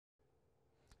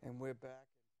And we're back.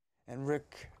 And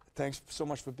Rick, thanks so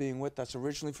much for being with us.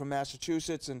 Originally from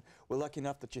Massachusetts, and we're lucky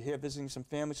enough that you're here visiting some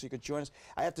family so you could join us.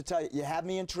 I have to tell you, you have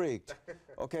me intrigued.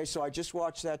 Okay, so I just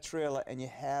watched that trailer, and you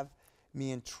have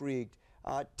me intrigued.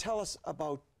 Tell us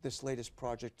about this latest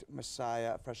project,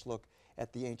 Messiah, a fresh look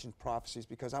at the Ancient Prophecies,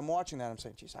 because I'm watching that, I'm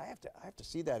saying, geez, I have to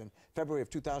see that in February of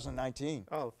 2019.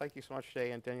 Oh, thank you so much, Jay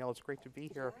and Danielle. It's great to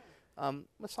be here.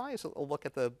 Messiah is a look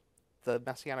at the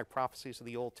Messianic prophecies of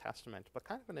the Old Testament, but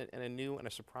kind of in a new and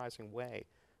a surprising way.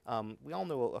 We all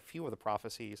know a few of the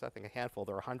prophecies, I think a handful,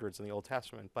 there are hundreds in the Old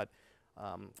Testament, but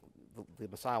the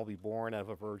Messiah will be born of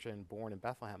a virgin, born in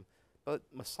Bethlehem. But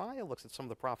Messiah looks at some of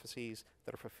the prophecies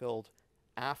that are fulfilled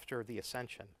after the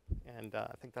ascension, and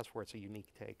I think that's where it's a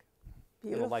unique take.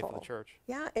 Beautiful. In the life of the church.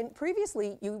 Yeah, and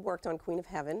previously you worked on Queen of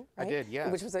Heaven, right? I did,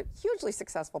 yes. Which was a hugely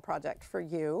successful project for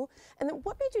you. And then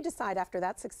what made you decide after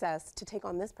that success to take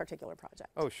on this particular project?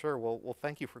 Oh, sure. Well,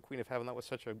 thank you for Queen of Heaven. That was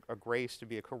such a grace to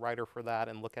be a co-writer for that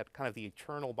and look at kind of the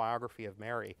eternal biography of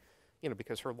Mary, you know,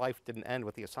 because her life didn't end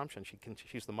with the Assumption.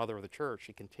 She's the mother of the church.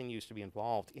 She continues to be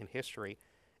involved in history.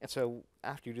 And so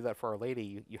after you do that for Our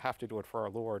Lady, you have to do it for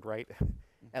our Lord, right?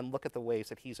 And look at the ways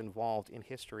that he's involved in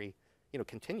history, you know,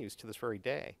 continues to this very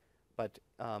day, but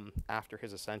after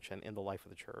his ascension in the life of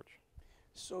the church.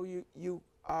 So you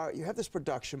have this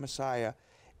production, Messiah,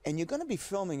 and you're going to be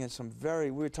filming in some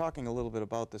we were talking a little bit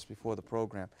about this before the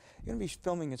program. You're going to be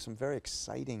filming in some very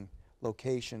exciting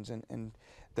locations and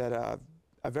that are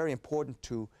very important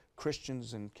to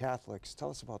Christians and Catholics. Tell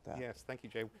us about that. Yes, thank you,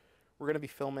 Jay. We're going to be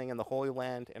filming in the Holy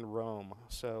Land and Rome.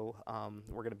 So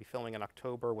we're going to be filming in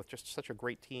October with just such a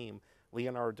great team.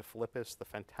 Leonardo de Philippis, the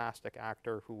fantastic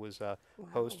actor who was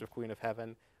host of Queen of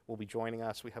Heaven, will be joining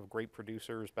us. We have great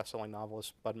producers, best-selling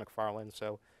novelist Bud McFarlane.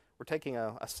 So we're taking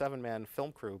a 7-man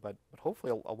film crew, but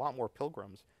hopefully a lot more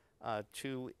pilgrims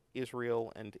to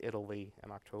Israel and Italy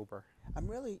in October. I'm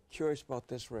really curious about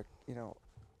this, Rick, you know,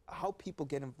 how people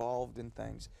get involved in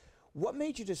things. What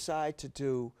made you decide to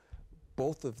do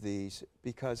both of these?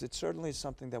 Because it certainly is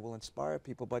something that will inspire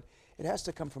people, but it has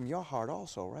to come from your heart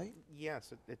also, right?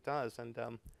 Yes, it does. And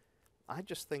I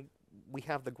just think we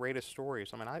have the greatest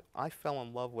stories. I mean, I fell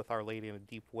in love with Our Lady in a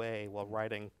deep way while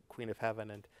writing Queen of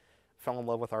Heaven, and fell in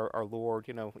love with our Lord,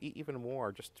 you know, even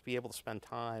more, just to be able to spend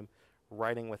time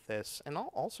writing with this, and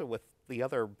also with the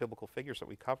other biblical figures that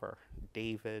we cover.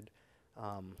 David,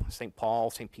 St.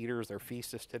 Paul, St. Peter's, their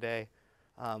feast is today.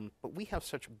 But we have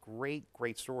such great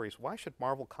stories. Why should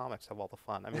Marvel Comics have all the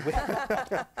fun? I mean,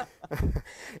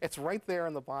 it's right there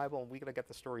in the Bible, and we got to get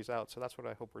the stories out. So that's what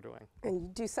I hope we're doing. And you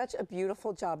do such a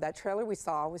beautiful job. That trailer we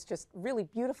saw was just really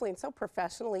beautifully and so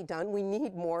professionally done. We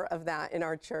need more of that in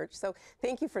our church. So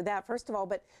thank you for that, first of all.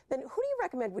 But then who do you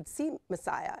recommend would see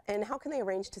Messiah, and how can they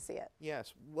arrange to see it?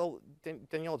 Yes. Well,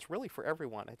 Danielle, it's really for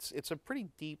everyone. It's a pretty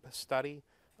deep study,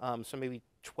 so maybe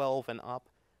 12 and up.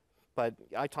 But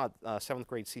I taught 7th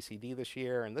grade CCD this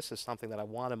year, and this is something that I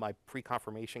wanted my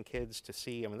pre-confirmation kids to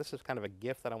see. I mean, this is kind of a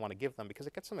gift that I want to give them because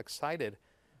it gets them excited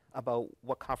about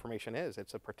what confirmation is.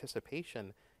 It's a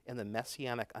participation in the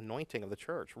Messianic anointing of the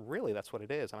church. Really, that's what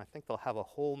it is, and I think they'll have a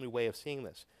whole new way of seeing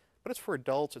this. But it's for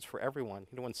adults, it's for everyone.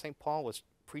 You know, when St. Paul was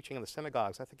preaching in the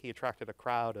synagogues, I think he attracted a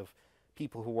crowd of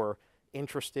people who were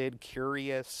interested,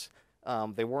 curious.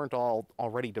 They weren't all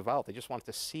already devout. They just wanted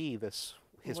to see his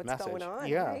What's message. going on,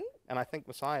 yeah. right? And I think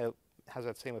Messiah has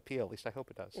that same appeal. At least I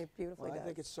hope it does. It beautifully Well, does. I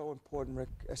think it's so important, Rick,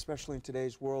 especially in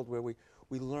today's world where we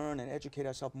learn and educate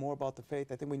ourselves more about the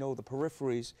faith. I think we know the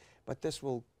peripheries, but this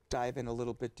will dive in a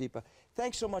little bit deeper.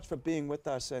 Thanks so much for being with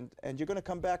us, and you're going to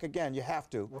come back again. You have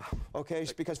to, okay?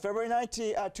 Because February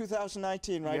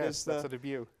 2019, right? Yes, that's a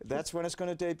debut. That's when it's going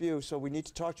to debut, so we need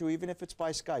to talk to you, even if it's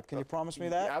by Skype. Can you promise me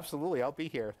that? Absolutely. I'll be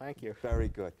here. Thank you. Very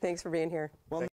good. Thanks for being here. Well,